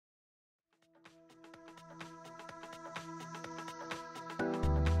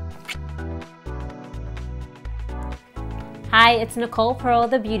Hi, it's Nicole Pearl,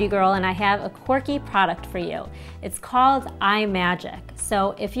 the Beauty Girl, and I have a quirky product for you. It's called Eye Majic.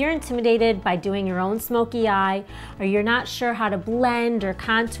 So if you're intimidated by doing your own smoky eye, or you're not sure how to blend or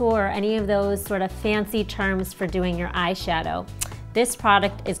contour or any of those sort of fancy terms for doing your eyeshadow, this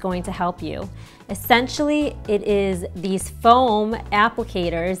product is going to help you. Essentially, it is these foam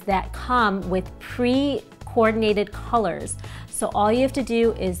applicators that come with pre-coordinated colors. So all you have to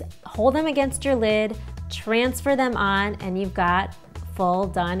do is hold them against your lid, transfer them on, and you've got full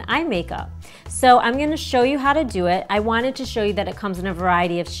done eye makeup. So I'm going to show you how to do it. I wanted to show you that it comes in a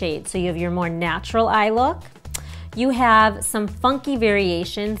variety of shades. So you have your more natural eye look. You have some funky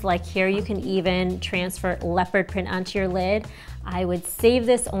variations, like here you can even transfer leopard print onto your lid. I would save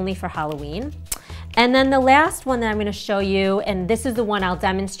this only for Halloween. And then the last one that I'm going to show you, and this is the one I'll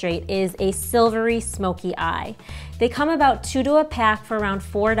demonstrate, is a silvery smoky eye. They come about 2 to a pack for around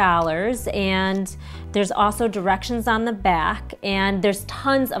 $4, and there's also directions on the back, and there's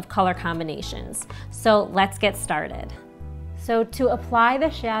tons of color combinations. So let's get started. So to apply the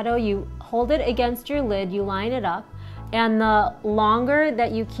shadow, you hold it against your lid, you line it up, and the longer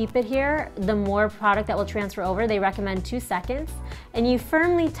that you keep it here, the more product that will transfer over. They recommend 2 seconds. And you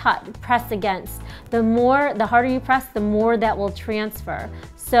firmly press against. The harder you press, the more that will transfer.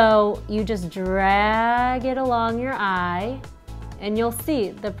 So you just drag it along your eye, and you'll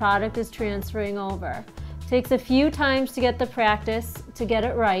see the product is transferring over. Takes a few times to get the practice to get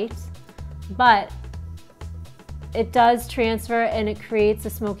it right, but it does transfer and it creates a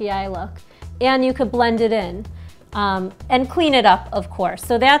smoky eye look. And you could blend it in. And clean it up, of course.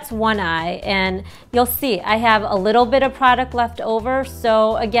 So that's one eye, and you'll see I have a little bit of product left over.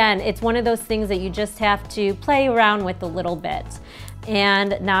 So again, it's one of those things that you just have to play around with a little bit.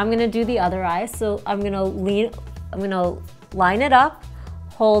 And now I'm going to do the other eye. So I'm going to line it up,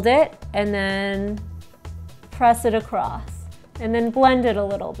 hold it, and then press it across, and then blend it a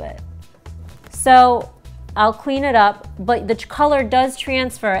little bit. So I'll clean it up, but the color does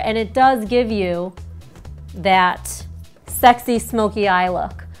transfer, and it does give you that sexy smoky eye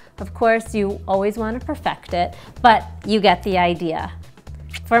look. Of course, you always want to perfect it, but you get the idea.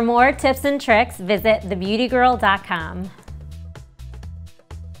 For more tips and tricks, visit thebeautygirl.com.